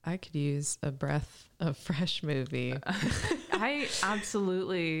I could use a breath of fresh movie. I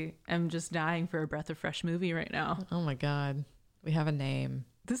absolutely am just dying for a breath of fresh movie right now. Oh my God. We have a name.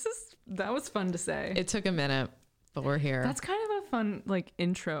 That was fun to say. It took a minute, but we're here. That's kind of a fun like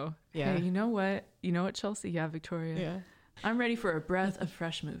intro. Yeah. Hey, you know what, Chelsea? Yeah, Victoria. Yeah. I'm ready for a breath of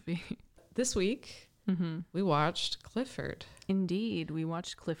fresh movie. This week, we watched Clifford. Indeed, we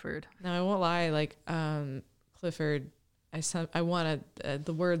watched Clifford. Now, I won't lie, like, Clifford, I wanted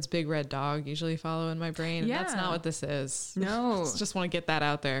the words big red dog usually follow in my brain. Yeah. And that's not what this is. No. Just want to get that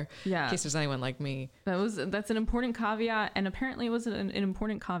out there. Yeah. In case there's anyone like me. That's an important caveat. And apparently it was an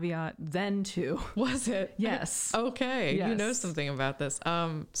important caveat then too. Was it? Yes. Okay. Yes. You know something about this.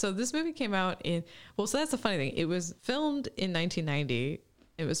 So this movie came out so that's the funny thing. It was filmed in 1990.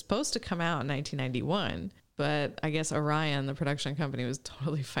 It was supposed to come out in 1991. But I guess Orion, the production company, was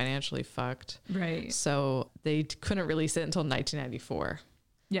totally financially fucked. Right. So they couldn't release it until 1994.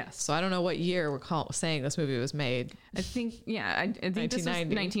 Yes. So I don't know what year we're saying this movie was made. I think, I think this was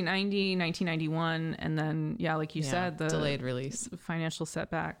 1990, 1991. And then, like you said, the delayed release. Financial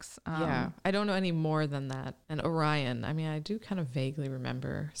setbacks. I don't know any more than that. And Orion, I mean, I do kind of vaguely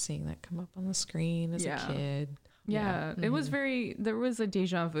remember seeing that come up on the screen as a kid. Yeah, it was there was a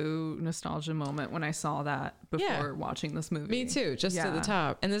deja vu nostalgia moment when I saw that before watching this movie. Me too, just at the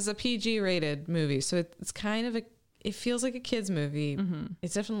top. And this is a PG rated movie, so it's kind of it feels like a kid's movie.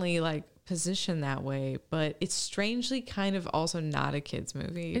 It's definitely like positioned that way, but it's strangely kind of also not a kid's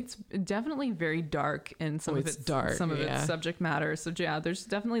movie. It's definitely very dark in some of its subject matter. So there's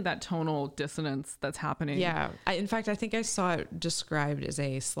definitely that tonal dissonance that's happening. Yeah. In fact, I think I saw it described as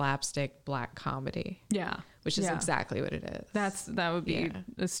a slapstick black comedy. Yeah. Which is exactly what it is. That would be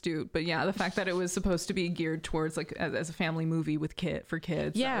astute. But the fact that it was supposed to be geared towards like as a family movie for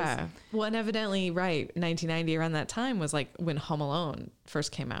kids. Yeah. Well, and evidently, right, 1990 around that time was like when Home Alone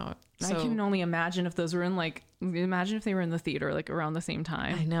first came out. So, I can only imagine if those were imagine if they were in the theater like around the same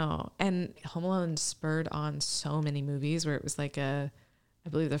time. I know. And Home Alone spurred on so many movies where it was like I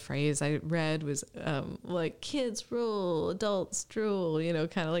believe the phrase I read was like kids rule, adults drool,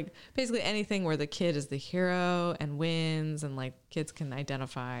 kind of like basically anything where the kid is the hero and wins and like kids can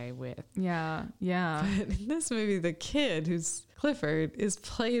identify with. Yeah. Yeah. But in this movie, the kid who's Clifford is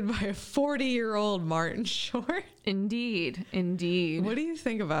played by a 40-year-old Martin Short. Indeed. What do you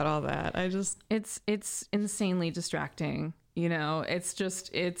think about all that? It's insanely distracting.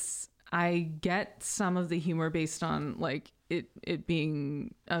 I get some of the humor based on like it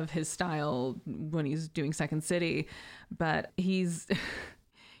being of his style when he's doing Second City, but he's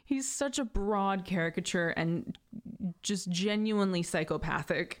such a broad caricature and just genuinely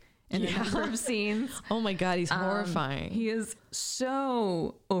psychopathic in a number of scenes. Oh my God, he's horrifying. He is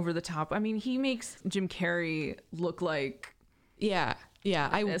so over the top. I mean, he makes Jim Carrey look like I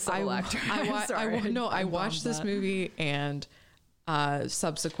watched this movie and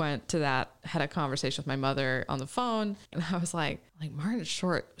subsequent to that had a conversation with my mother on the phone, and I was like Martin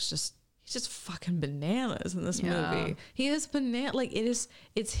Short was he's just fucking bananas in this movie. He is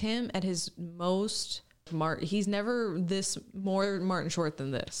it's him at his most he's never this more Martin Short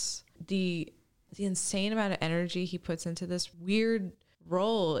than this. The insane amount of energy he puts into this weird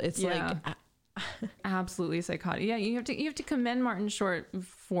role. It's like absolutely psychotic. Yeah, you have to commend Martin Short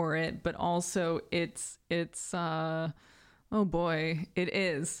for it, but also it's oh boy, it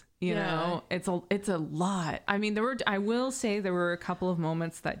is. You know, it's a lot. I mean, I will say there were a couple of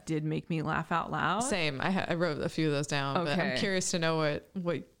moments that did make me laugh out loud. Same. I wrote a few of those down, but I'm curious to know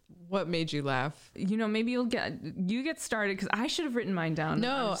what made you laugh. Maybe you get started because I should have written mine down.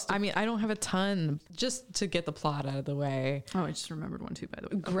 No, I mean, I don't have a ton, just to get the plot out of the way. Oh, I just remembered one too, by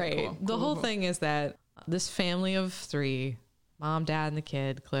the way. Great. Okay, cool. The whole thing is that this family of three, mom, dad, and the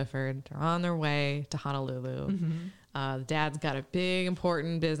kid, Clifford, are on their way to Honolulu. Mm-hmm. The dad's got a big,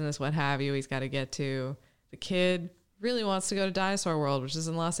 important business, what have you, he's got to get to. The kid really wants to go to Dinosaur World, which is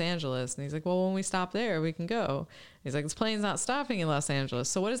in Los Angeles. And he's like, well, when we stop there, we can go. He's like, this plane's not stopping in Los Angeles.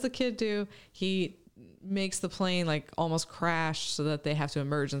 So what does the kid do? He makes the plane like almost crash so that they have to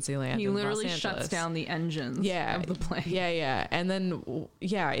emergency land. He literally shuts down the engines of the plane. Yeah. And then,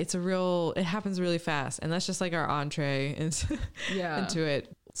 it happens really fast. And that's just like our entree into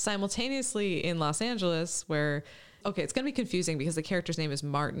it. Simultaneously in Los Angeles where... Okay, it's going to be confusing because the character's name is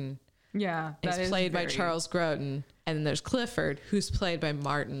Martin. Yeah. He's played by Charles Grodin. And then there's Clifford, who's played by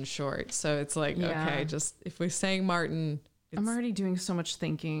Martin Short. So it's like, okay, just if we're saying Martin... I'm already doing so much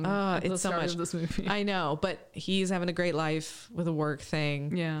thinking at the start of this movie. I know, but he's having a great life with a work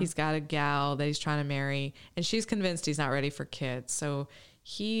thing. Yeah. He's got a gal that he's trying to marry. And she's convinced he's not ready for kids. So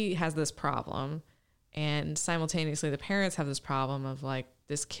he has this problem. And simultaneously, the parents have this problem of like,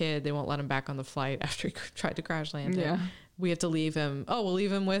 this kid, they won't let him back on the flight after he tried to crash land it. Yeah. We have to leave him. Oh, we'll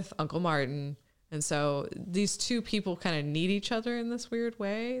leave him with Uncle Martin. And so these two people kind of need each other in this weird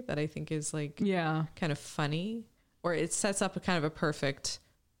way that I think is like kind of funny, or it sets up a kind of a perfect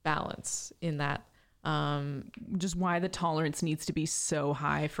balance in that. Just why the tolerance needs to be so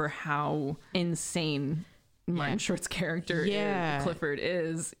high for how insane Martin Short's character Clifford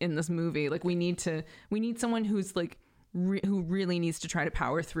is in this movie. Like we need someone who's like who really needs to try to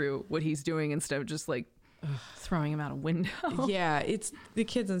power through what he's doing instead of just like throwing him out a window. Yeah, it's the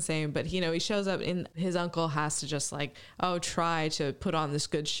kid's insane, but he shows up and his uncle has to just like try to put on this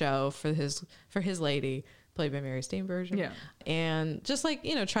good show for his lady, played by Mary Steenburgen. Yeah, and just like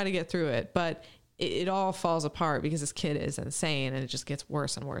try to get through it, but it all falls apart because this kid is insane, and it just gets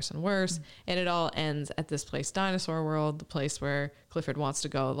worse and worse and worse. Mm-hmm. And it all ends at this place, Dinosaur World, the place where Clifford wants to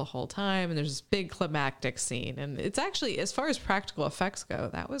go the whole time. And there's this big climactic scene. And it's actually, as far as practical effects go,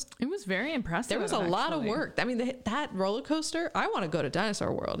 it was very impressive. There was a lot of work. I mean, that roller coaster, I want to go to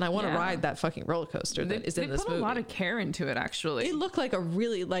Dinosaur World and I want to ride that fucking roller coaster that is in this movie. They put a lot of care into it, actually. It looked like a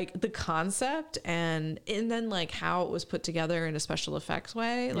really, like the concept and then like how it was put together in a special effects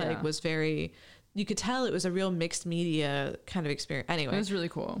way, like was very... You could tell it was a real mixed media kind of experience. Anyway, it was really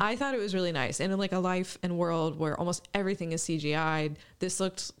cool. I thought it was really nice. And in like a life and world where almost everything is CGI'd, this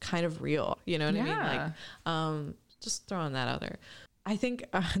looked kind of real. You know what I mean? Like, just throwing that out there. I think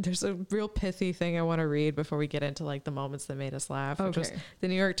there's a real pithy thing I want to read before we get into like the moments that made us laugh. Okay. Which was the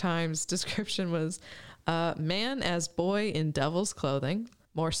New York Times description was, man as boy in devil's clothing,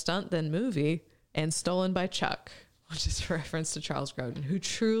 more stunt than movie, and stolen by Chuck. Which is a reference to Charles Grodin, who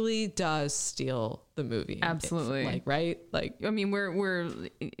truly does steal the movie. Absolutely. Like, right? Like, I mean,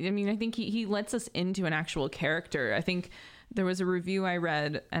 I think he lets us into an actual character. I think there was a review I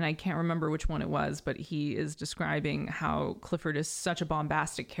read, and I can't remember which one it was, but he is describing how Clifford is such a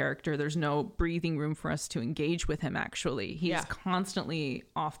bombastic character. There's no breathing room for us to engage with him, actually. He's constantly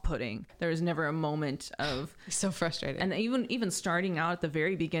off-putting. There is never a moment of... He's so frustrating. And even starting out at the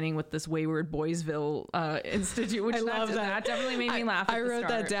very beginning with this Wayward Boysville Institute, which I love that. That definitely made me laugh. I wrote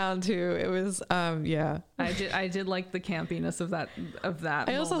that down, too. It was, I did like the campiness of that.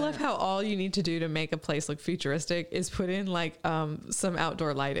 I also love how all you need to do to make a place look futuristic is put in like some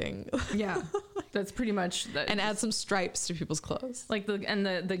outdoor lighting. Yeah, that's pretty much that. And add some stripes to people's clothes. Like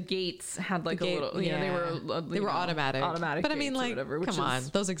the gates had like a little, they were automatic. But I mean, like, whatever, come on,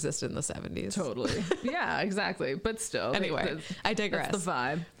 those existed in the 70s. Totally. Yeah, exactly. But still, anyway, I digress. That's the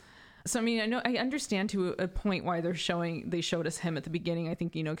vibe. So I mean, I understand to a point why they showed us him at the beginning. I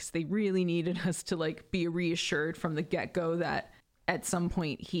think because they really needed us to like be reassured from the get-go that at some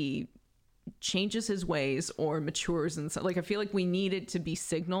point he changes his ways or matures, and so like I feel like we needed to be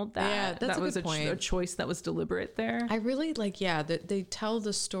signaled that that was a choice that was deliberate there. I really like that they tell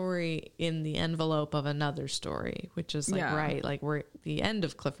the story in the envelope of another story, which is like right, like we're the end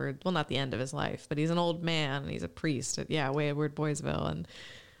of Clifford, well, not the end of his life, but he's an old man and he's a priest at Wayward Boysville, and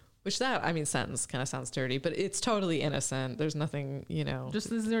which sentence kind of sounds dirty, but it's totally innocent. There's nothing, Just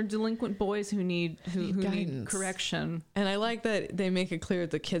they're delinquent boys who need correction. And I like that they make it clear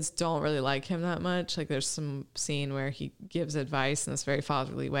the kids don't really like him that much. Like there's some scene where he gives advice in this very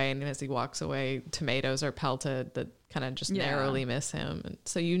fatherly way, and as he walks away, tomatoes are pelted that kind of just narrowly miss him. And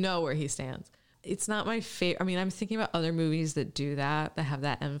so where he stands. It's not my favorite. I mean, I'm thinking about other movies that do that have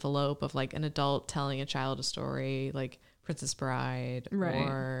that envelope of like an adult telling a child a story, like Princess Bride,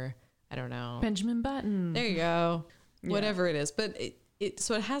 or I don't know, Benjamin Button. There you go. Whatever it is. But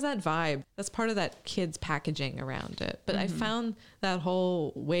so it has that vibe. That's part of that kid's packaging around it. But I found that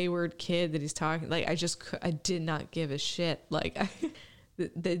whole wayward kid that he's talking, like I did not give a shit. Like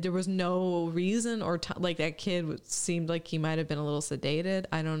there was no reason or like that kid seemed like he might have been a little sedated.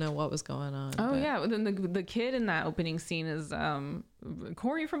 I don't know what was going on. Oh yeah, then the kid in that opening scene is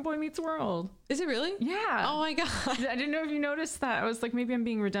Corey from Boy Meets World. Is it really? Yeah. Oh my god. I didn't know if you noticed that. I was like, maybe I'm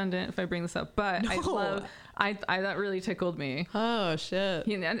being redundant if I bring this up, but no. I that really tickled me. Oh shit.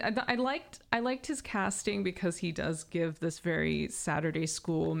 I liked his casting because he does give this very Saturday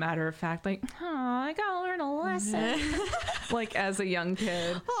school matter of fact, like, I gotta learn a lesson, like as a young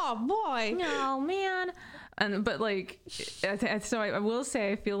kid. Oh boy. Oh man. But like, so I will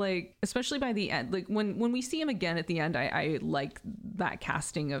say, I feel like, especially by the end, like when we see him again at the end, I like that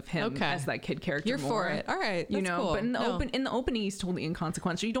casting of him as that kid character. You're more. For it. All right. That's cool. But in the opening, he's totally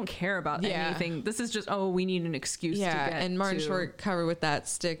inconsequential. You don't care about anything. This is just, we need an excuse to get and Martin Short covered with that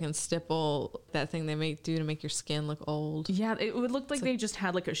stick and stipple, that thing they do to make your skin look old. Yeah, it would look like they just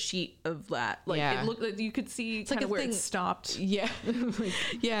had like a sheet of that. Like it looked like you could see kind of where it stopped. Yeah.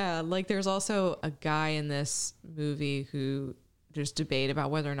 Like there's also a guy in this movie who there's debate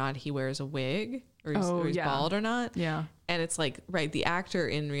about whether or not he wears a wig or he's bald or not. Yeah. And it's like, right, the actor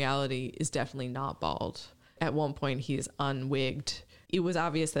in reality is definitely not bald. At one point, he's unwigged. It was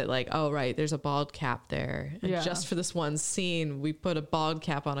obvious that like, oh, right, there's a bald cap there. And just for this one scene, we put a bald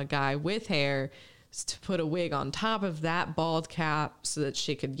cap on a guy with hair to put a wig on top of that bald cap so that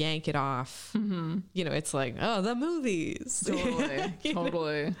she could yank it off. Mm-hmm. You know, it's like, oh, the movies. Totally.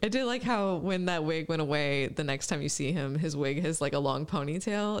 Totally. I did like how when that wig went away, the next time you see him, his wig has like a long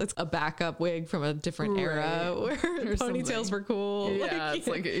ponytail. It's a backup wig from a different era where ponytails were cool. Yeah, it's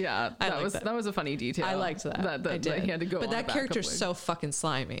like, yeah, that was a funny detail. I liked that. I did. He had to go. But that character's so fucking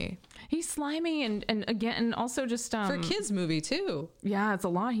slimy. He's slimy and again, and also just for a kids movie too. Yeah, it's a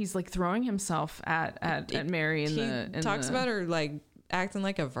lot. He's like throwing himself at Mary talks about her like acting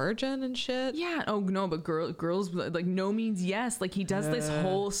like a virgin and shit. Yeah. Oh no, but girls like no means yes. Like he does this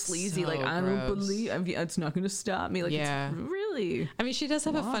whole sleazy like I don't believe it's not going to stop me. Like it's really. I mean, she does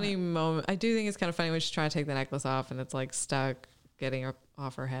have a funny moment. I do think it's kind of funny when she's trying to take the necklace off and it's like stuck getting her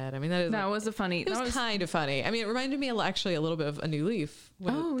off her head. I mean, that was a funny. It was kind of funny. I mean, it reminded me actually a little bit of A New Leaf.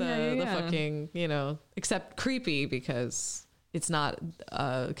 With the fucking, you know, except creepy because it's not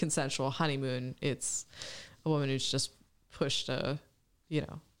a consensual honeymoon. It's a woman who's just pushed a, you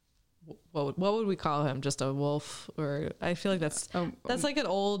know, what would we call him? Just a wolf? Or I feel like that's like an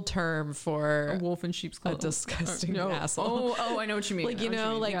old term for a wolf in sheep's clothing. A disgusting asshole. Oh, I know what you mean. Like, you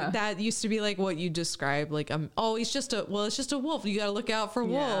know, like that used to be like what you describe. Like, it's just a wolf. You got to look out for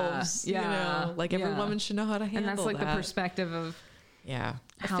wolves. Yeah. You know, like every woman should know how to handle that. And that's like the perspective of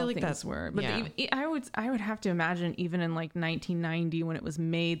I feel like that's were. But I would have to imagine even in like 1990 when it was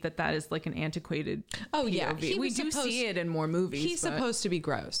made that is like an antiquated POV. We do see it in more movies. He's supposed to be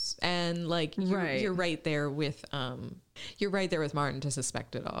gross, and like you're right there with Martin to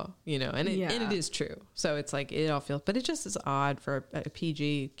suspect it all, you know, and it is true. So it's like it all feels, but it just is odd for a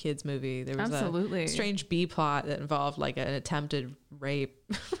PG kids movie. There was a strange B plot that involved like an attempted rape.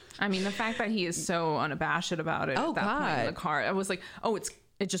 I mean, the fact that he is so unabashed about it at that point in the car, I was like,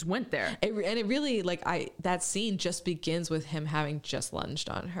 it just went there. And it really, like, that scene just begins with him having just lunged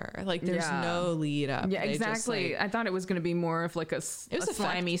on her. Like, there's no lead up. Yeah, exactly. Just, like, I thought it was going to be more of like a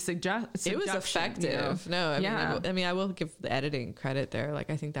slimy suggestion. It was effective. You know? No, I mean, I will give the editing credit there.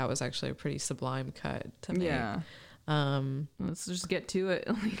 Like, I think that was actually a pretty sublime cut to me. Yeah. Let's just get to it.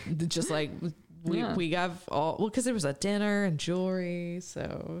 Just like... We got because there was a dinner and jewelry,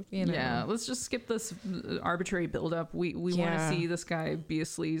 so you know. Yeah, let's just skip this arbitrary buildup. We want to see this guy be a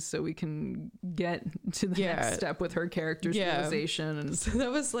sleaze so we can get to the next step with her character's realization. And so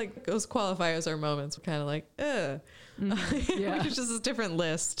that was like those qualifiers are moments. We're kind of like, it's just a different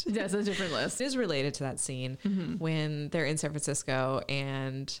list. Yeah, it's a different list. It is related to that scene when they're in San Francisco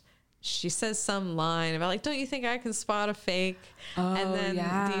and she says some line about like, don't you think I can spot a fake? And then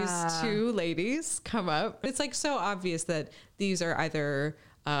these two ladies come up. It's like so obvious that these are either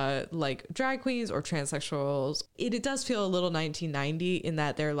like drag queens or transsexuals. It does feel a little 1990 in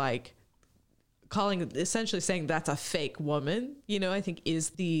that they're like essentially saying that's a fake woman, you know, I think is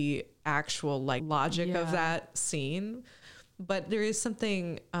the actual like logic of that scene. But there is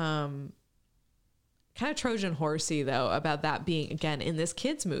something kind of Trojan horsey though about that being again in this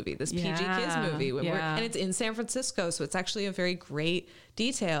kids movie, this PG kids movie, and it's in San Francisco, so it's actually a very great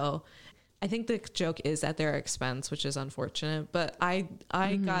detail. I think the joke is at their expense, which is unfortunate, but I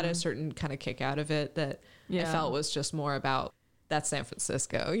got a certain kind of kick out of it that I felt was just more about that's San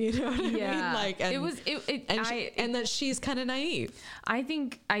Francisco, you know what I mean? Like, and that she's kind of naive. I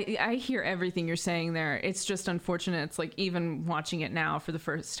think I hear everything you're saying there. It's just unfortunate. It's like even watching it now for the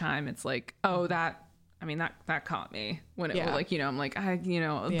first time, it's like, that caught me when it was like, you know, I'm like,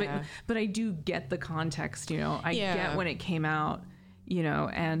 but I do get the context, you know, I get when it came out, you know,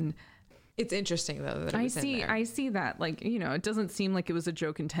 and it's interesting though that I see that, like, you know, it doesn't seem like it was a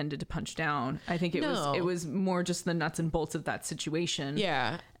joke intended to punch down. I think it was more just the nuts and bolts of that situation.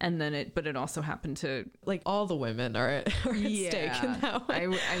 Yeah. And then it also happened to like all the women are at stake in that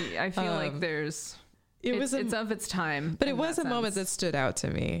way. I feel like it's of its time. But it was a moment that stood out to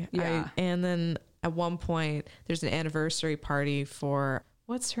me. Yeah. And then at one point there's an anniversary party for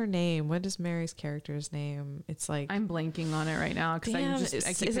what's her name? What is Mary's character's name? It's like I'm blanking on it right now because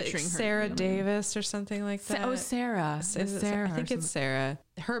I keep picturing her. Sarah Davis or something like that. Sarah. Sarah. I think it's Sarah.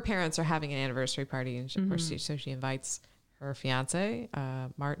 Her parents are having an anniversary party, and of course, so she invites her fiance,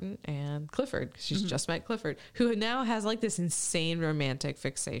 Martin, and Clifford. She's just met Clifford, who now has like this insane romantic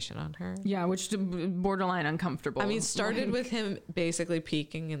fixation on her. Yeah, which borderline uncomfortable. I mean, it started with him basically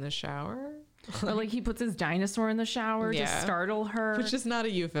peeking in the shower. Or like he puts his dinosaur in the shower to startle her, which is not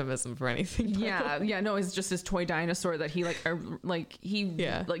a euphemism for anything. No, it's just his toy dinosaur that he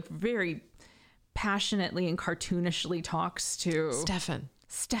like very passionately and cartoonishly talks to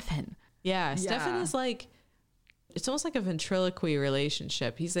Stefan. Yeah, Stefan is like, it's almost like a ventriloquy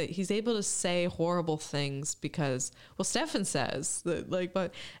relationship. He's able to say horrible things because, well, Stefan says that, like,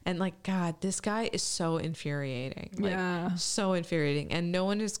 but, and like, God, this guy is so infuriating. Like, so infuriating. And no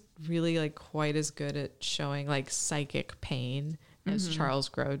one is really like quite as good at showing like psychic pain as Charles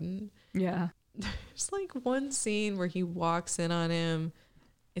Grodin. Yeah. There's like one scene where he walks in on him.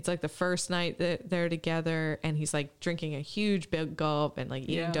 It's like the first night that they're together, and he's like drinking a huge big gulp and like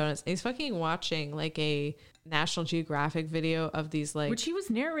eating donuts. And he's fucking watching like a National Geographic video of these, like, which he was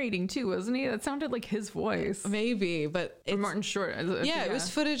narrating too, wasn't he? That sounded like his voice. Maybe, but it's Martin Short. Yeah, it was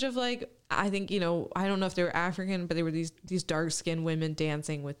footage of like, I think, I don't know if they were African, but they were these dark skinned women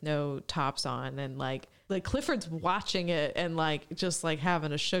dancing with no tops on, and like Clifford's watching it and like just like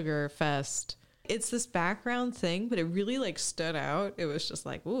having a sugar fest. It's this background thing, but it really like stood out. It was just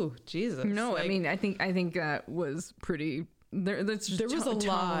like, ooh, Jesus. No, like, I mean, I think that was pretty. There was a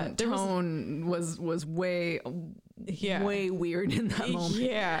lot. Tone was way weird in that moment.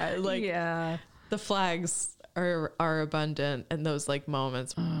 Yeah, like the flags are abundant in those like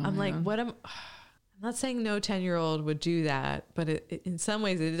moments. I'm like, I'm not saying no 10-year-old would do that, but it, in some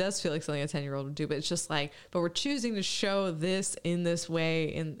ways it does feel like something a 10-year-old would do. But it's just like, but we're choosing to show this in this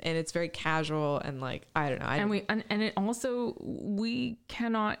way, and it's very casual and like, I don't know. And it also, we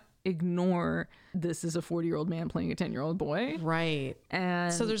cannot ignore this is a 40-year-old man playing a 10-year-old boy, right?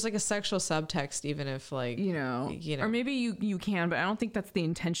 And so there's like a sexual subtext, even if like or maybe you can, but I don't think that's the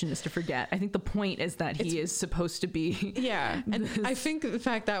intention, is to forget. I think the point is that he is supposed to be and I think the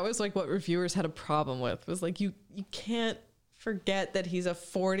fact that was like what reviewers had a problem with, was like, you can't forget that he's a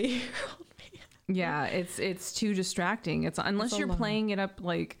 40-year-old man. Yeah, it's too distracting. It's unless you're playing it up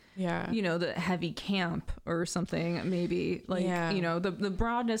like, the heavy camp or something, maybe like, the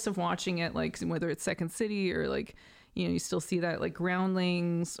broadness of watching it, like whether it's Second City or like, you still see that like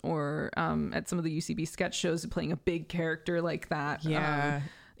Groundlings or at some of the UCB sketch shows, playing a big character like that. Yeah.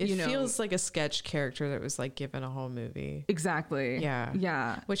 It feels like a sketch character that was like given a whole movie. Exactly.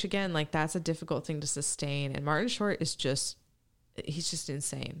 Yeah. Which again, like, that's a difficult thing to sustain. And Martin Short is he's just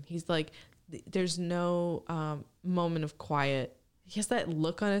insane. He's like, there's no moment of quiet. He has that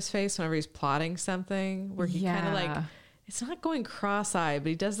look on his face whenever he's plotting something where he kind of like, it's not going cross-eyed, but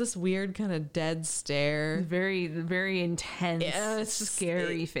he does this weird kind of dead stare. Very, very intense,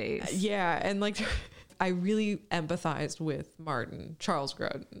 scary face. Yeah. And like, I really empathized with Charles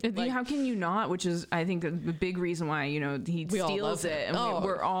Grodin. Like, how can you not? Which is, I think, the big reason why, he steals it. And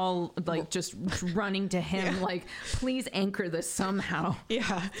we're all like just running to him, like, please anchor this somehow.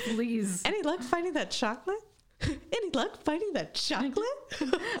 Yeah. Please. Any luck finding that chocolate? Any luck finding that chocolate?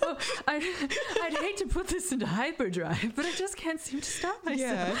 I'd hate to put this into hyperdrive, but I just can't seem to stop myself.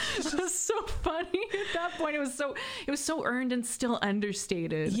 Yeah. It was so funny at that point. It was so earned and still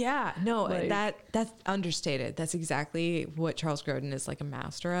understated. Yeah, no, like, that's understated. That's exactly what Charles Grodin is like a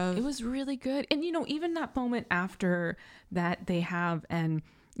master of. It was really good. And even that moment after that they have, and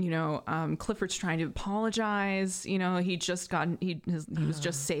Clifford's trying to apologize. He was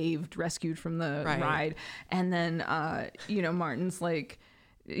just rescued from the ride. And then, Martin's like,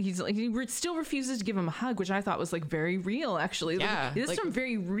 he still refuses to give him a hug, which I thought was like very real, actually. Yeah. There's some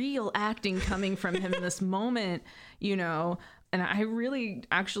very real acting coming from him in this moment, and I really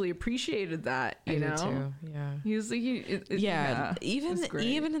actually appreciated that, I did too. Yeah. He was like,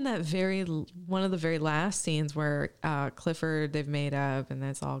 even in that one of the very last scenes where Clifford, they've made up and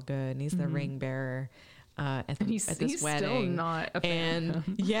that's all good, and he's the ring bearer at this wedding. Still not a fan.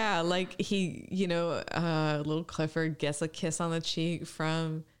 And like he, little Clifford gets a kiss on the cheek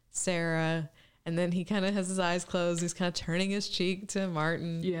from Sarah. And then he kind of has his eyes closed. He's kind of turning his cheek to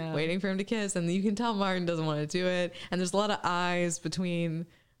Martin, waiting for him to kiss. And you can tell Martin doesn't want to do it. And there's a lot of eyes between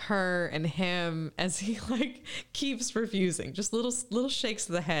her and him as he like keeps refusing. Just little shakes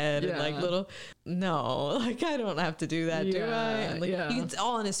of the head and like no, like, I don't have to do that, do I? And like, it's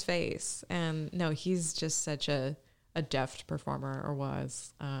all in his face. And no, he's just such a deft performer, or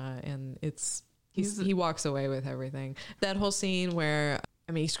was. And he walks away with everything. That whole scene where,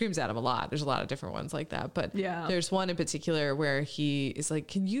 he screams at him a lot. There's a lot of different ones like that, but there's one in particular where he is like,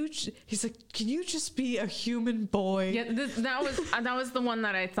 can you just be a human boy? Yeah, that was the one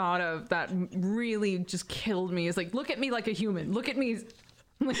that I thought of that really just killed me. It's like, look at me like a human. Look at me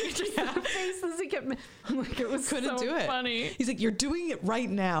Like just the faces he kept. Like it was couldn't so do it. funny. He's like, you're doing it right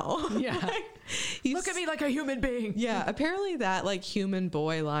now. Yeah. Look at me like a human being. Yeah. Apparently that like human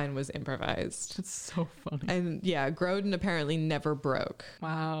boy line was improvised. It's so funny. And yeah, Grodin apparently never broke.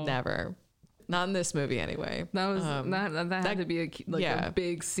 Wow. Never. Not in this movie anyway. That was that had to be a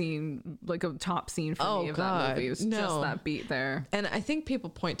big scene, like a top scene for me of that movie. It was just that beat there. And I think people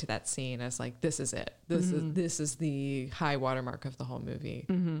point to that scene as like, this is it. This is the high watermark of the whole movie.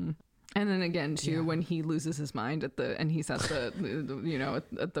 Mm-hmm. And then again too, when he loses his mind and he's at at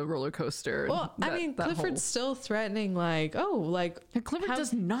the roller coaster. Well, Clifford's still threatening, like, and Clifford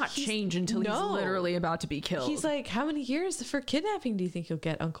does not change until he's literally about to be killed. He's like, how many years for kidnapping do you think you'll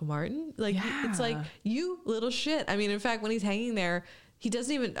get, Uncle Martin? Like, it's like, you little shit. I mean, in fact, when he's hanging there,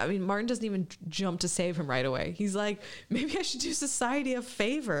 Martin doesn't even jump to save him right away. He's like, maybe I should do society a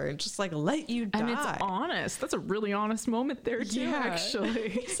favor and just like let you die. And it's honest. That's a really honest moment there too,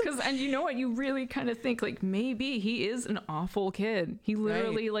 actually. And you know what? You really kind of think like maybe he is an awful kid. He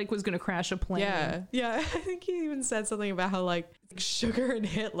literally like was going to crash a plane. Yeah. Yeah. I think he even said something about how like sugar and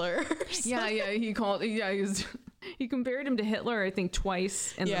Hitler. He compared him to Hitler, I think,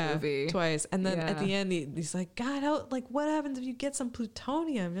 twice in the movie. Twice. And then at the end, he's like, God, what happens if you get some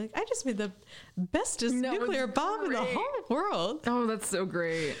plutonium? You're like, I just made the bestest nuclear bomb in the whole world. Oh, that's so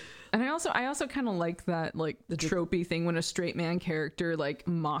great. And I also kind of like that, like the tropey thing when a straight man character like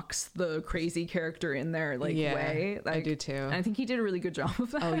mocks the crazy character in their like way. Like, I do too. And I think he did a really good job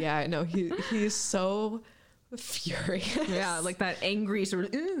of that. Oh yeah, no, he's so furious. Yeah, like that angry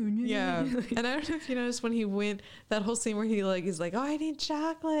sort of. Yeah, and I don't know if you noticed when he went that whole scene where he's like, oh, I need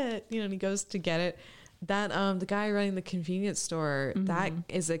chocolate, and he goes to get it. That the guy running the convenience store, that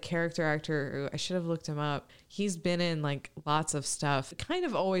is a character actor who I should have looked him up. He's been in like lots of stuff. Kind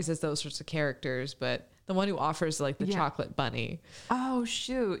of always as those sorts of characters, but the one who offers like the chocolate bunny. Oh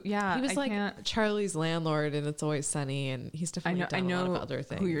shoot, yeah. He was Charlie's landlord in It's Always Sunny, and he's definitely done a lot of other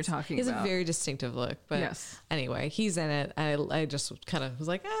things. Who you're talking about? He has a very distinctive look, but anyway, he's in it. I just kind of was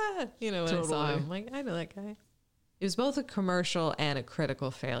like, when I saw him, like I know that guy. It was both a commercial and a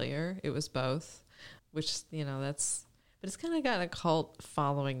critical failure. It was both. Which, but it's kind of got a cult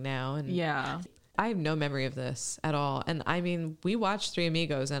following now. And I have no memory of this at all. And I mean, we watched Three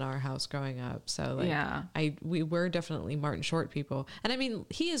Amigos in our house growing up. So we were definitely Martin Short people. And I mean,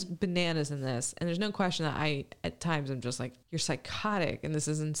 he is bananas in this. And there's no question that at times I'm just like, you're psychotic and this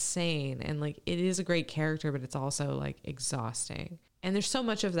is insane. And like, it is a great character, but it's also like exhausting. And there's so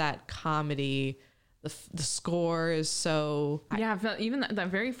much of that comedy. The score is so... even that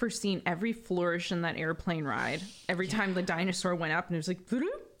very first scene, every flourish in that airplane ride, every time the dinosaur went up and it was like...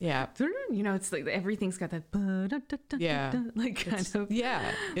 it's like everything's got that...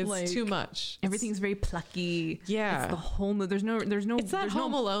 it's like, too much. Everything's very plucky. Yeah. It's the whole... There's no... It's that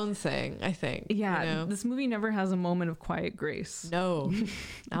Home Alone thing, I think. Yeah. This movie never has a moment of quiet grace. No.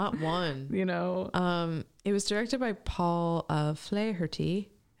 Not one. It was directed by Paul Flaherty.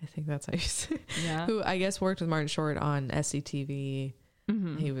 I think that's how you say it. Yeah. Who I guess worked with Martin Short on SCTV.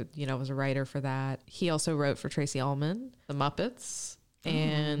 He was a writer for that. He also wrote for Tracy Ullman, The Muppets,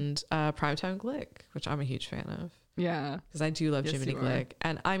 and Primetime Glick, which I'm a huge fan of. Yeah. Because I do love Jiminy Glick.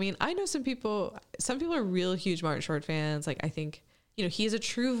 And I mean, I know some people are real huge Martin Short fans. Like I think, he's a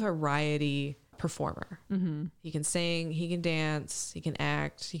true variety performer. He can sing, he can dance, he can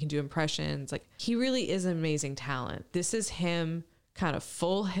act, he can do impressions. Like he really is an amazing talent. This is him kind of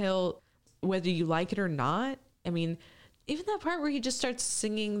full hilt, whether you like it or not. I mean, even that part where he just starts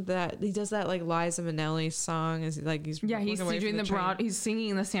singing he does that like Liza Minnelli song he's doing he's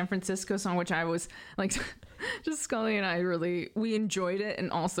singing the San Francisco song, which I was like just Scully and I we enjoyed it,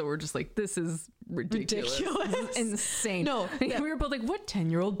 and also we're just like, this is ridiculous. This is insane. No, we were both like, what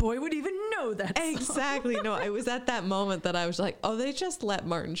 10-year-old boy would even know that song? Exactly. No, it was at that moment that I was like, oh, they just let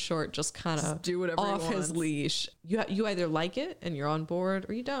Martin Short just kind of do whatever off his leash. You either like it and you're on board,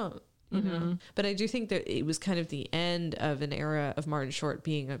 or you don't. But I do think that it was kind of the end of an era of Martin Short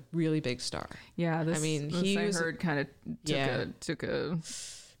being a really big star. Yeah, took a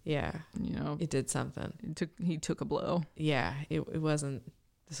it did something. He took a blow. Yeah,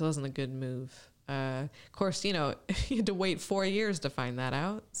 this wasn't a good move. Of course, you had to wait 4 years to find that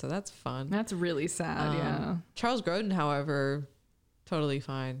out, so that's fun. That's really sad. Charles Grodin, however, totally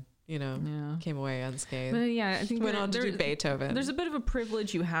fine. Came away unscathed. But I think went on to do Beethoven. There's a bit of a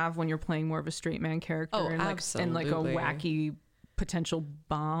privilege you have when you're playing more of a straight man character, absolutely. and like a wacky potential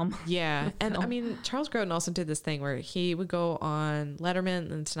bomb. Yeah. And I mean, Charles Grodin also did this thing where he would go on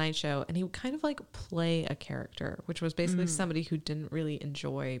Letterman and Tonight Show and he would kind of like play a character, which was basically somebody who didn't really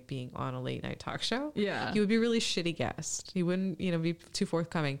enjoy being on a late night talk show. Yeah. He would be a really shitty guest. He wouldn't, be too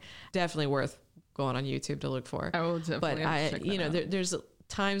forthcoming. Definitely worth going on YouTube to look for. I will definitely have to check that out. There's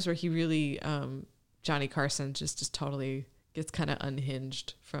times where he really, Johnny Carson just totally gets kind of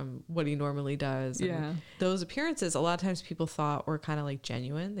unhinged from what he normally does. And those appearances, a lot of times people thought were kind of like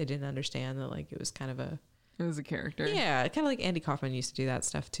genuine. They didn't understand that like it was kind of it was a character. Yeah, kind of like Andy Kaufman used to do that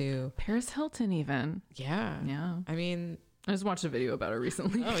stuff too. Paris Hilton even. Yeah. I mean, I just watched a video about her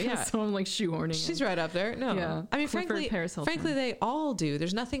recently. Oh yeah. So I'm like shoehorning. She's right up there. No. Yeah. I mean, Clifford, frankly, they all do.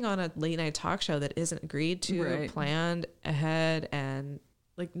 There's nothing on a late night talk show that isn't agreed to, planned ahead, and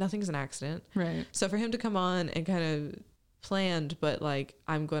like nothing's an accident. Right. So for him to come on and kind of planned, but like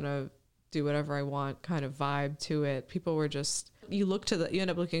I'm gonna do whatever I want kind of vibe to it, people were just, you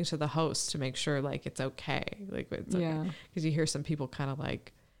end up looking to the host to make sure like it's okay, like it's okay, because you hear some people kind of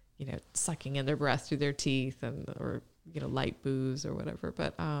like sucking in their breath through their teeth or light booze or whatever,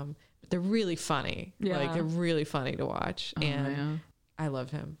 but they're really funny. Like they're really funny to watch. I love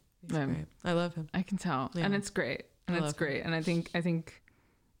him. He's great. I love him. I can tell. And it's great. And it's great. And I think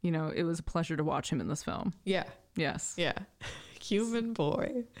it was a pleasure to watch him in this film. Yeah. Yes. Yeah. Human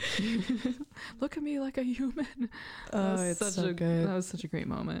boy. Look at me like a human. Oh, it's so good. That was such a great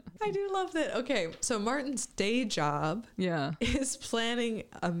moment. I do love that. Okay, so Martin's day job is planning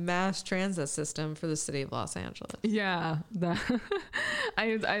a mass transit system for the city of Los Angeles. Yeah.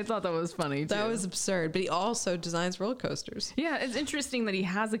 I thought that was funny too. That was absurd. But he also designs roller coasters. Yeah, it's interesting that he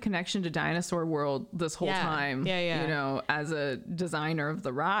has a connection to Dinosaur World this whole time. Yeah. As a designer of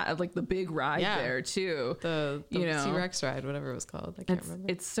the ride, like the big ride there too. The T-Rex ride, whatever it was called. I can't remember.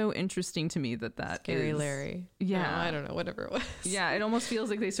 It's so interesting to me that Scary Larry. Yeah. No, I don't know, whatever it was. Yeah, it almost feels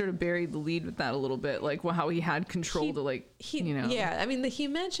like they sort of buried the lead with that a little bit, like how he had control to Yeah, I mean, he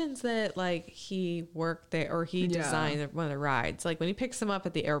mentions that like he worked there or he designed one of the rides. Like when he picks them up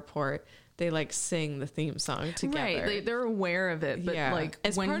at the airport, they like sing the theme song together. Right, they're aware of it, but like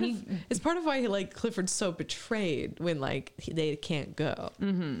it's part of why like Clifford's so betrayed when like they can't go.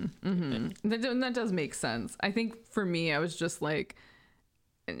 That does make sense. I think for me, I was just like,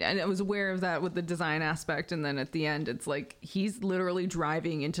 and I was aware of that with the design aspect, and then at the end, it's like he's literally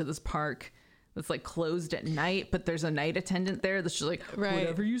driving into this park that's like closed at night, but there's a night attendant there that's just like,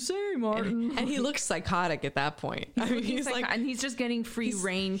 whatever you say, Martin. And he looks psychotic at that point. I mean, he's like, and he's just getting free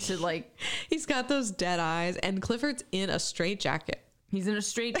reign to like, he's got those dead eyes, and Clifford's in a straitjacket. He's in a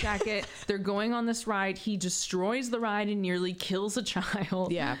straitjacket. They're going on this ride. He destroys the ride and nearly kills a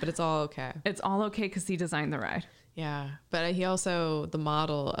child. Yeah, but it's all okay. It's all okay because he designed the ride. Yeah, but he also, the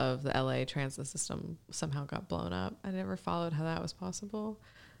model of the LA transit system somehow got blown up. I never followed how that was possible.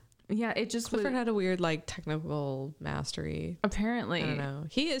 Yeah, it just Clifford had a weird like technical mastery. Apparently, I don't know.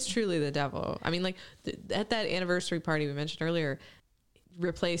 He is truly the devil. I mean, like at that anniversary party we mentioned earlier,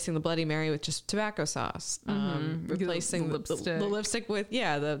 replacing the Bloody Mary with just tobacco sauce, replacing the lipstick with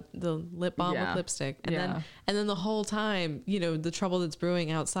the lip balm with lipstick, and then the whole time, the trouble that's brewing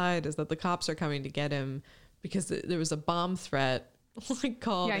outside is that the cops are coming to get him because there was a bomb threat. Like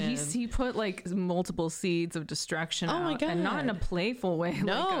called he put like multiple seeds of destruction out, and not in a playful way.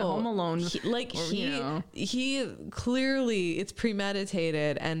 No, like a Home Alone. He clearly, it's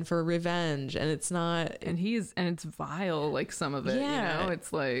premeditated and for revenge, and it's not. And it's vile. Like some of it,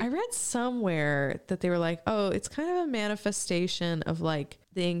 it's like, I read somewhere that they were like, oh, it's kind of a manifestation of like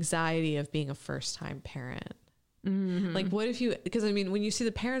the anxiety of being a first time parent. Mm-hmm. Like what if because I mean when you see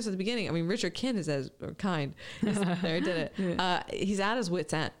the parents at the beginning, I mean Richard Kind is he's at his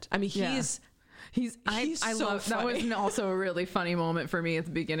wit's end. I mean I love that was also a really funny moment for me at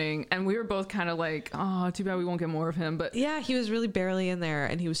the beginning, and we were both kind of like, oh, too bad we won't get more of him. But yeah, he was really barely in there,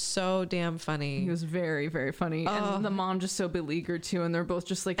 and he was so damn funny. He was very, very funny. And the mom just so beleaguered too, and they're both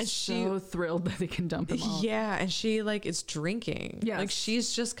just like so thrilled that they can dump him off. Yeah, and she like is drinking. Yeah, like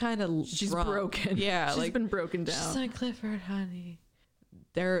she's just kind of broken. Yeah, she's been broken down. She's like, Clifford, honey.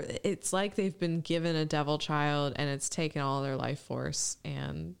 It's like they've been given a devil child, and it's taken all their life force,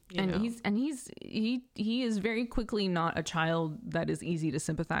 and he is very quickly not a child that is easy to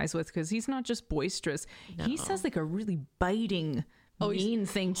sympathize with, because he's not just boisterous. No. He says like a really biting, mean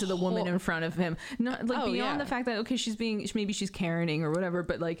thing to the woman in front of him. Not like beyond the fact that maybe she's Karening or whatever,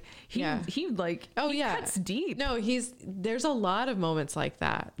 but like he cuts deep. No, there's a lot of moments like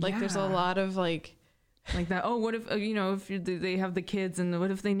that. Like there's a lot of like that. Oh, what if if they have the kids, and what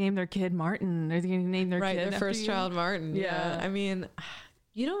if they name their kid Martin? Are they going to name their kid their first child Martin? Yeah. I mean,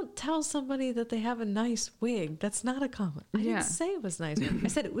 you don't tell somebody that they have a nice wig. That's not a compliment. I didn't say it was nice. I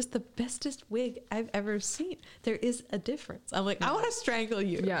said it was the bestest wig I've ever seen. There is a difference. I'm like, I want to strangle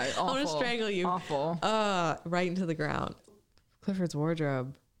you. Yeah, awful. I want to strangle you. Awful. Right into the ground. Clifford's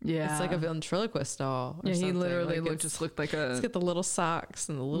wardrobe. Yeah. It's like a ventriloquist doll. Yeah, he something. literally like just looked like a... It's got the little socks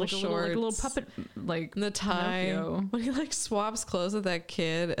and the little shorts. Like a little puppet, like... And the tie. Pinocchio. When he like swaps clothes with that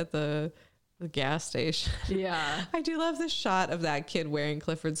kid at the gas station. Yeah. I do love the shot of that kid wearing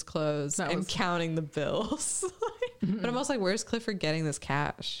Clifford's clothes and counting the bills. But I'm also like, where's Clifford getting this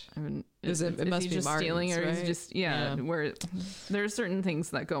cash? I mean, it must be just Martin's, stealing, or right? is just where there are certain things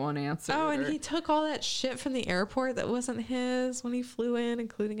that go unanswered. Oh, and he took all that shit from the airport that wasn't his when he flew in,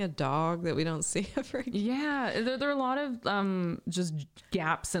 including a dog that we don't see ever again. Yeah, there are a lot of just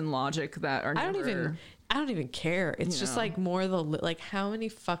gaps in logic that are. I don't even care. It's just like more like how many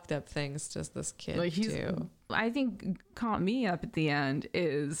fucked up things does this kid do? I think caught me up at the end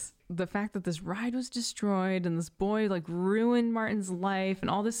is the fact that this ride was destroyed and this boy like ruined Martin's life and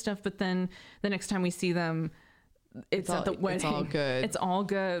all this stuff. But then the next time we see them, it's at the wedding. It's all good. It's all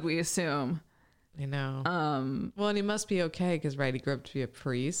good. We assume. I know. Well, and he must be okay because he grew up to be a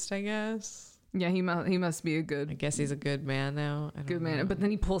priest, I guess. Yeah, he must be a good... I guess he's a good man now. Good man. But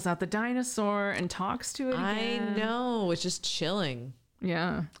then he pulls out the dinosaur and talks to it again. I know. It's just chilling.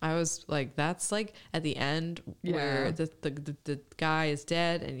 Yeah. I was like, that's like at the end where the guy is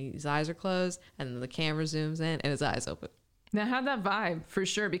dead and his eyes are closed and the camera zooms in and his eyes open. That had that vibe for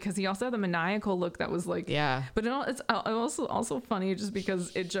sure, because he also had the maniacal look that was like, but it's also funny just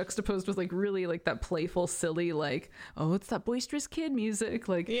because it juxtaposed with like really like that playful, silly, like, oh, it's that boisterous kid music,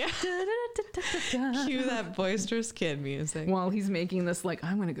 like cue that boisterous kid music while he's making this like,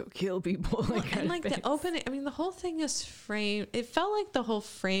 I'm gonna go kill people. And like the opening, I mean, the whole thing is framed. It felt like the whole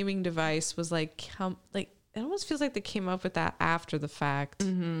framing device was like it almost feels like they came up with that after the fact,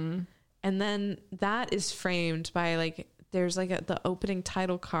 and then that is framed by like. There's like the opening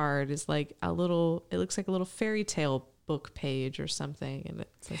title card is like it looks like a little fairy tale book page or something. And it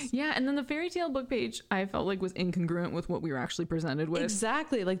says, and then the fairy tale book page I felt like was incongruent with what we were actually presented with.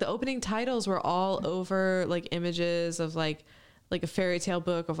 Exactly. Like the opening titles were all over like images of like a fairy tale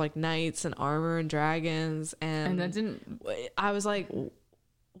book of like knights and armor and dragons. And that didn't, I was like,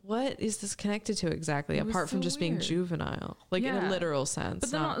 what is this connected to exactly, apart from just being juvenile, like in a literal sense?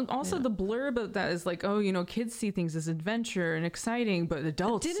 But then also the blurb of that is like, oh, you know, kids see things as adventure and exciting, but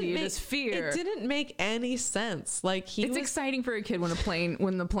adults see it as fear. It didn't make any sense. Like it's exciting for a kid when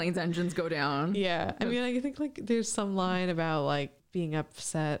the plane's engines go down. Yeah, I mean, I think like there's some line about like being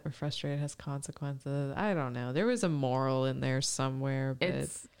upset or frustrated has consequences. I don't know. There was a moral in there somewhere, but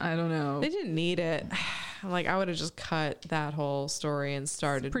I don't know. They didn't need it. Like I would have just cut that whole story and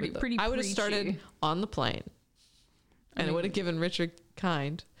started. I would have started on the plane, and I would have given Richard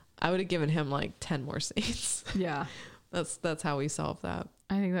Kind. I would have given him like 10 more scenes. Yeah, that's how we solved that.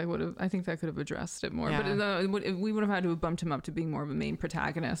 I think that could have addressed it more, but we would have had to have bumped him up to being more of a main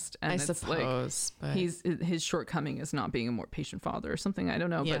protagonist. And I suppose, like, his shortcoming is not being a more patient father or something. I don't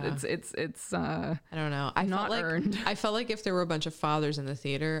know, but it's I don't know. I felt like if there were a bunch of fathers in the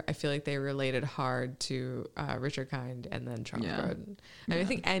theater, I feel like they related hard to Richard Kind and then Charles Grodin. I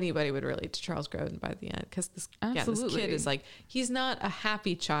think anybody would relate to Charles Grodin by the end, because this kid is like, he's not a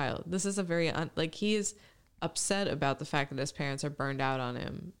happy child. This is a very he is upset about the fact that his parents are burned out on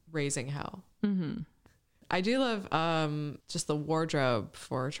him raising hell. Mm-hmm. I do love just the wardrobe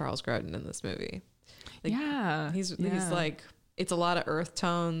for Charles Grodin in this movie. Like, he's like, it's a lot of earth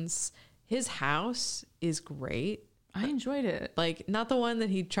tones. His house is great. I enjoyed it. Like, not the one that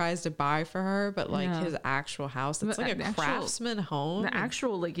he tries to buy for her, but like his actual house. It's like a craftsman home. The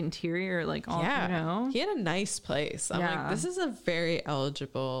actual like interior, like all, you know. He had a nice place. I'm like, this is a very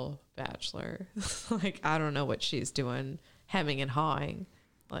eligible bachelor. Like, I don't know what she's doing, hemming and hawing.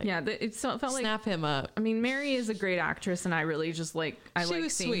 Like, it felt like snap him up. I mean, Mary is a great actress, and I really just like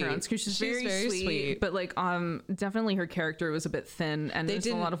seeing her on screen. She's very sweet, but like definitely her character was a bit thin, and there's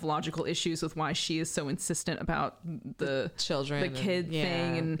a lot of logical issues with why she is so insistent about the children, the kid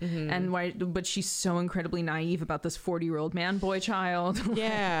thing, and why. But she's so incredibly naive about this 40-year-old man boy child.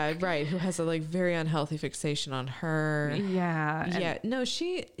 Yeah, right. Who has a like very unhealthy fixation on her. Yeah. No,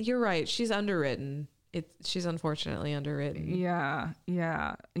 you're right. She's underwritten. She's unfortunately underwritten. Yeah,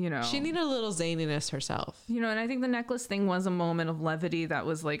 you know. She needed a little zaniness herself. You know, and I think the necklace thing was a moment of levity that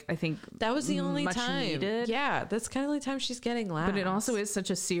was like, I think that was the only time needed. Yeah, that's kind of the only time she's getting laughs. But it also is such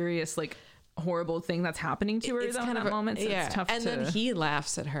a serious, like, horrible thing that's happening to her in that moment. So it's tough then he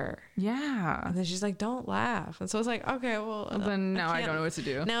laughs at her. Yeah. And then she's like, don't laugh. And so it's like, okay, well then now I don't know what to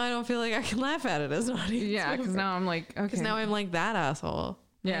do. Now I don't feel like I can laugh at it as an audience. Yeah, because now I'm like, okay. Because now I'm like that asshole.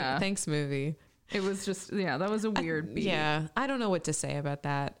 Yeah. Thanks, movie. It was just, yeah, that was a weird beat. Yeah. I don't know what to say about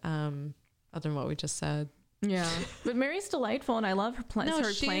that. Other than what we just said. Yeah. But Mary's delightful, and I love her,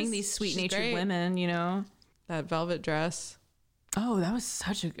 playing these sweet-natured women, you know? That velvet dress. Oh, that was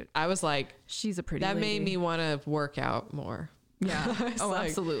such a good... I was like... She's a pretty That lady. made me want to work out more. Yeah. Oh, like,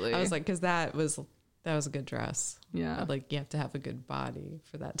 absolutely. I was like, because that was a good dress. Yeah. Like, you have to have a good body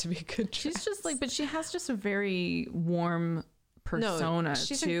for that to be a good dress. She's just like, but she has just a very warm persona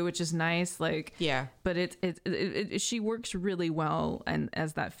too, which is nice. Like, yeah. But she works really well, and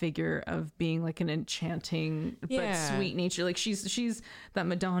as that figure of being like an enchanting but sweet nature. Like she's that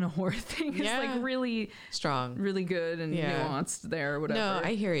Madonna whore thing is like really strong, really good and nuanced there. Or whatever. No,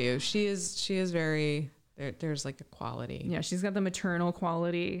 I hear you. She is very. There's like a quality. Yeah, she's got the maternal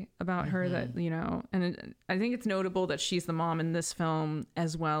quality about her that, you know, and I think it's notable that she's the mom in this film,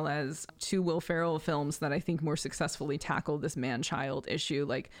 as well as two Will Ferrell films that I think more successfully tackle this man-child issue,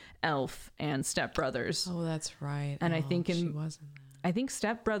 like Elf and Step Brothers. Oh, that's right. And I think she was in that. I think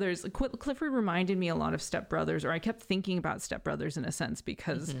Step Brothers, Clifford reminded me a lot of Step Brothers, or I kept thinking about Step Brothers in a sense,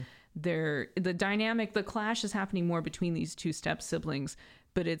 because the dynamic, the clash is happening more between these two step siblings,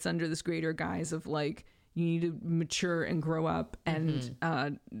 but it's under this greater guise of like, you need to mature and grow up and,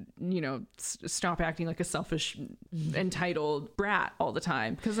 you know, stop acting like a selfish, entitled brat all the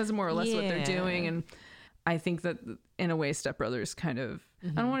time, because that's more or less what they're doing. And I think that in a way, Step Brothers kind of,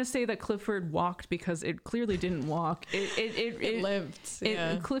 I don't want to say that Clifford walked, because it clearly didn't walk. It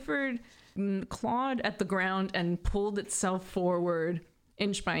lived. Clifford clawed at the ground and pulled itself forward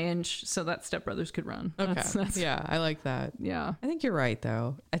inch by inch so that Step Brothers could run. Okay. That's, yeah, I like that. Yeah. I think you're right,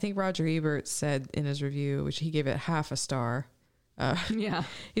 though. I think Roger Ebert said in his review, which he gave it half a star.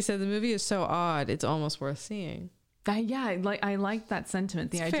 He said the movie is so odd, it's almost worth seeing. I like that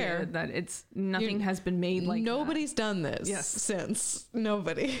sentiment. The idea that it's nothing has been made like nobody's done this since.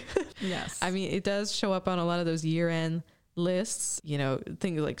 Nobody. Yes. I mean, it does show up on a lot of those year-end lists, you know,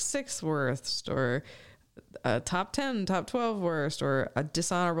 things like sixth worst or top 10, top 12 worst, or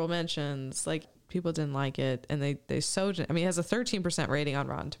dishonorable mentions. Like, people didn't like it, and they I mean, it has a 13% rating on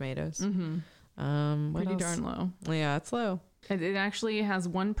Rotten Tomatoes. Pretty darn low. Yeah, it's low. It actually has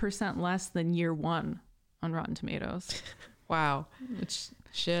 1% less than year one on Rotten Tomatoes. Wow. Which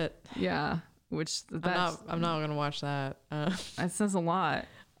yeah, which I'm not gonna watch that. That says a lot.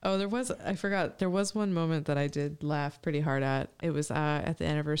 Oh, I forgot, there was one moment that I did laugh pretty hard at. It was at the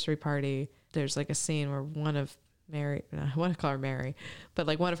anniversary party. There's like a scene where one of Mary, I want to call her Mary, but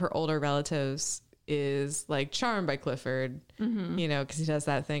like one of her older relatives is like charmed by Clifford, you know, because he does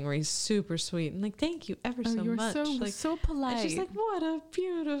that thing where he's super sweet and like, thank you ever so much. Like, so polite. And she's like, what a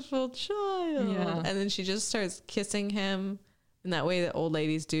beautiful child. Yeah. And then she just starts kissing him in that way that old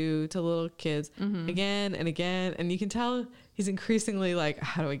ladies do to little kids again and again. And you can tell he's increasingly like,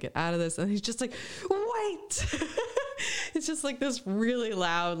 how do I get out of this? And he's just like, wait. It's just like this really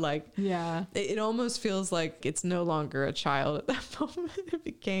loud, like, it almost feels like it's no longer a child at that moment. It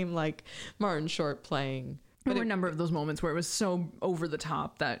became like Martin Short playing. There were a number of those moments where it was so over the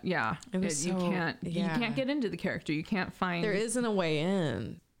top that you can't get into the character. You can't find. There isn't a way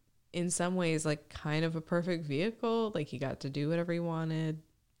in some ways, like kind of a perfect vehicle. Like, he got to do whatever he wanted.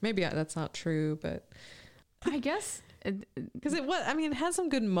 Maybe that's not true, but I guess. Because it has some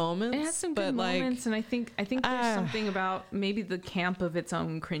good moments. It has some good moments, and I think there's something about maybe the camp of its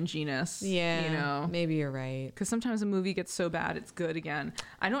own cringiness. Yeah, you know, maybe you're right. Because sometimes a movie gets so bad it's good again.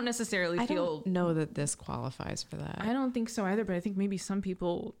 I don't know that this qualifies for that. I don't think so either, but I think maybe some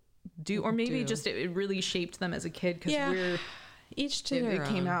people do, or maybe just it really shaped them as a kid, because we're each to it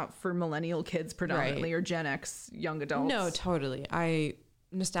came out for millennial kids predominantly, or Gen X young adults. No, totally.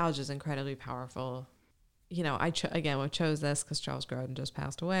 Nostalgia is incredibly powerful. You know, I chose this because Charles Grodin just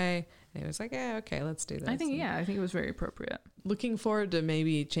passed away, and he was like, "Yeah, okay, let's do this." I think it was very appropriate. Looking forward to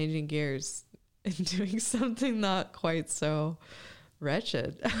maybe changing gears and doing something not quite so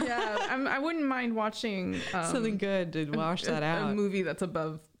wretched. Yeah, I wouldn't mind watching something good to wash that out. A movie that's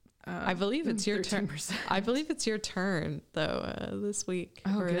above. I believe it's your turn. I believe it's your turn though this week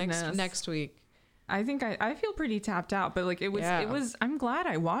or next week. I think I feel pretty tapped out, but like it was, I'm glad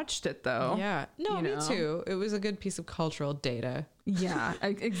I watched it though. Yeah. No, me too. It was a good piece of cultural data. Yeah,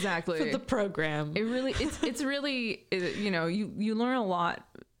 exactly. For the program. It's really, you know, you learn a lot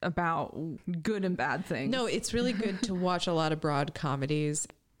about good and bad things. No, it's really good to watch a lot of broad comedies.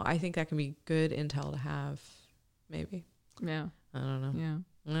 I think that can be good intel to have, maybe. Yeah. I don't know. Yeah.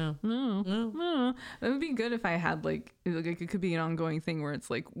 No. It would be good if I had like it could be an ongoing thing where it's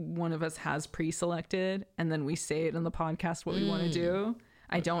like one of us has pre-selected and then we say it in the podcast what we want to do.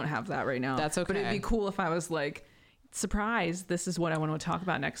 I don't have that right now. That's okay. But it'd be cool if I was like, surprise, this is what I want to talk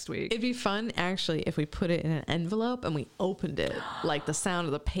about next week. It'd be fun, actually, if we put it in an envelope and we opened it, like the sound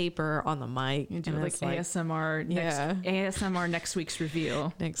of the paper on the mic. You do like ASMR. ASMR next week's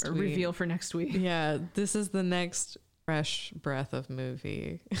reveal. Reveal for next week. Yeah, this is the next fresh breath of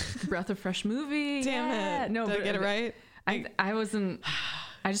movie. Breath of fresh movie. Damn it. No, did I get it right? I wasn't.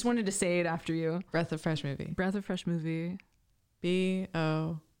 I just wanted to say it after you. Breath of fresh movie. Breath of fresh movie.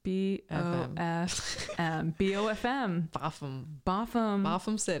 BOFM. BOFM. Boffum.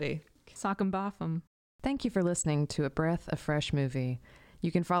 Boffum City. Sock'em Boffum. Thank you for listening to A Breath of Fresh Movie.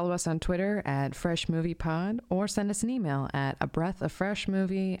 You can follow us on Twitter at Fresh Movie Pod or send us an email at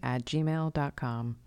abreathoffreshmovie@gmail.com.